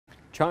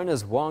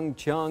China's Wang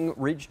Qiang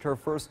reached her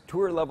first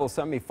tour-level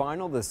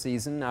semifinal this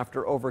season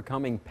after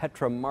overcoming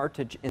Petra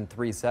Martic in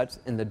 3 sets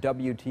in the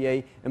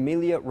WTA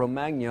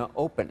Emilia-Romagna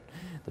Open.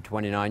 The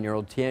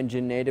 29-year-old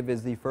Tianjin native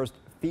is the first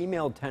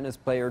female tennis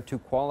player to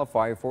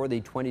qualify for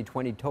the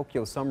 2020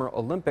 Tokyo Summer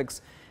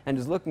Olympics and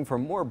is looking for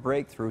more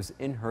breakthroughs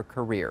in her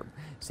career.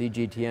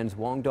 CGTN's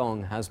Wang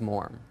Dong has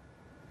more.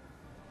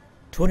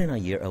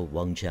 29-year-old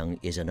Wang Qiang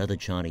is another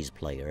Chinese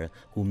player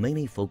who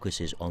mainly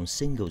focuses on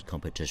singles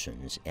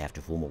competitions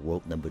after former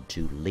world number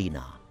 2 Li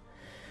Na.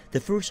 The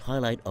first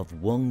highlight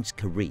of Wang's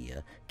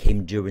career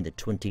came during the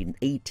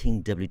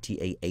 2018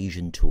 WTA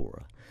Asian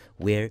Tour,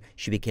 where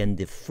she became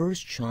the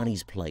first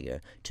Chinese player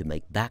to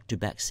make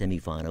back-to-back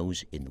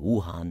semifinals in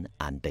Wuhan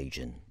and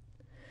Beijing.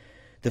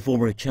 The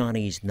former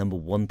Chinese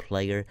 #1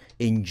 player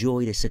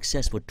enjoyed a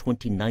successful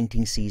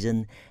 2019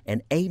 season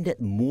and aimed at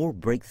more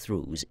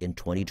breakthroughs in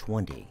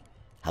 2020.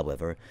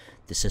 However,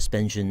 the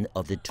suspension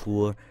of the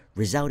tour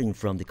resulting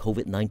from the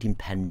COVID-19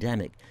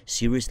 pandemic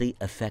seriously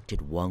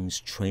affected Wang's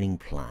training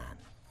plan.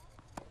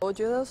 I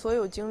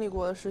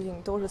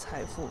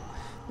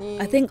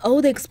think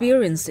all the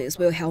experiences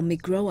will help me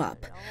grow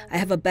up. I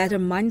have a better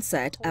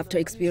mindset after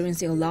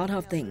experiencing a lot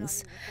of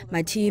things.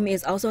 My team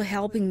is also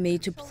helping me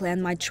to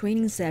plan my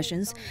training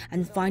sessions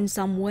and find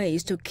some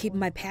ways to keep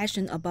my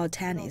passion about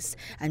tennis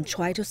and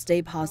try to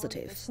stay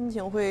positive.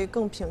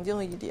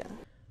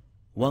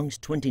 Wang's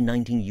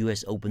 2019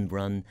 U.S. Open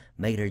run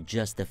made her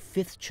just the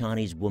 5th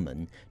Chinese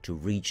woman to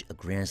reach a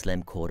Grand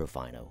Slam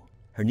quarterfinal.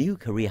 Her new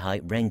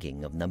career-high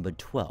ranking of number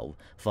 12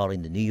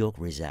 following the New York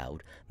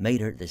result made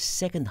her the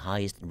 2nd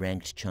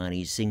highest-ranked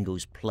Chinese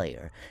singles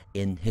player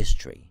in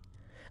history,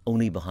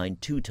 only behind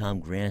 2-time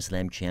Grand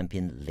Slam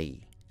champion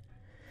Li.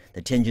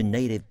 The Tianjin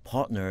native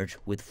partnered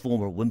with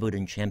former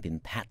Wimbledon champion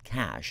Pat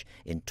Cash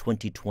in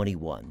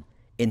 2021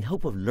 in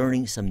hope of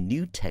learning some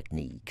new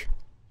technique.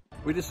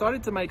 We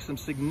decided to make some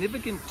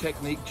significant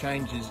technique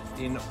changes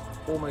in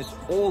almost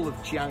all of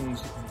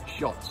Qiang's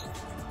shots.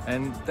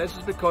 And this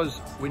is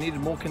because we needed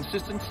more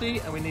consistency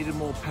and we needed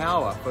more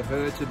power for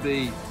her to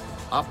be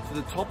up to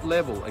the top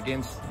level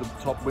against the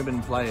top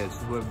women players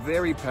who are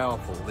very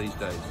powerful these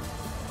days.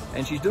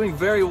 And she's doing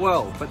very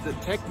well, but the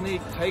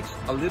technique takes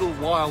a little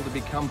while to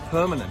become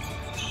permanent.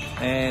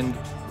 And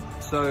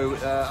so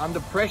under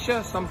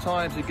pressure,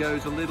 sometimes it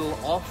goes a little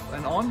off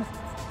and on,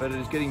 but it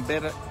is getting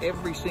better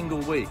every single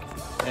week.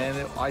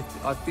 And I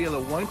feel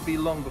it won't be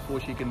long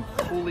before she can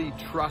fully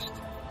trust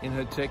in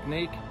her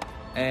technique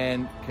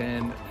and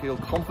can feel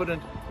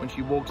confident when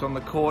she walks on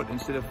the court.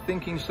 Instead of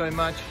thinking so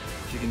much,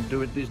 she can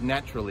do this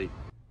naturally.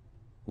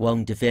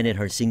 Wang defended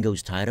her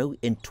singles title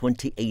in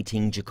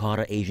 2018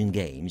 Jakarta Asian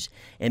Games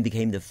and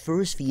became the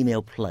first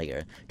female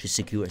player to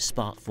secure a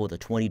spot for the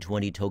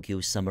 2020 Tokyo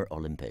Summer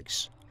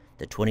Olympics.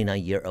 The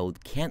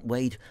 29-year-old can't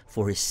wait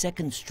for his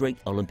 2nd straight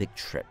Olympic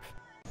trip.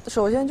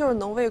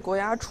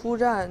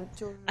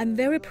 I'm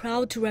very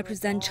proud to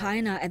represent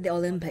China at the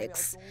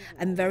Olympics.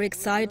 I'm very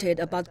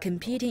excited about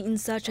competing in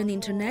such an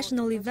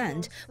international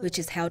event, which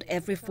is held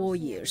every 4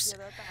 years.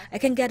 I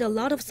can get a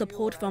lot of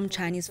support from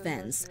Chinese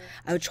fans.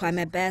 I will try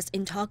my best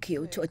in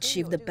Tokyo to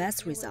achieve the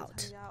best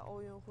result.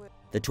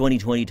 The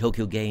 2020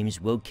 Tokyo Games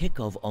will kick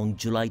off on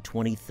July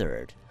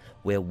 23rd,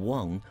 where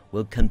Wang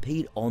will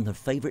compete on her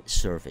favorite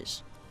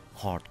surface,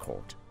 hard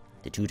court.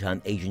 The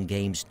 2-time Asian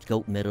Games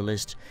gold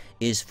medalist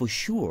is for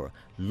sure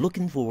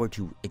looking forward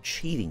to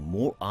achieving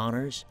more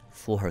honors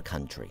for her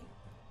country.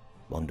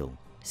 Wang Dong,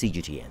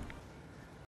 CGTN.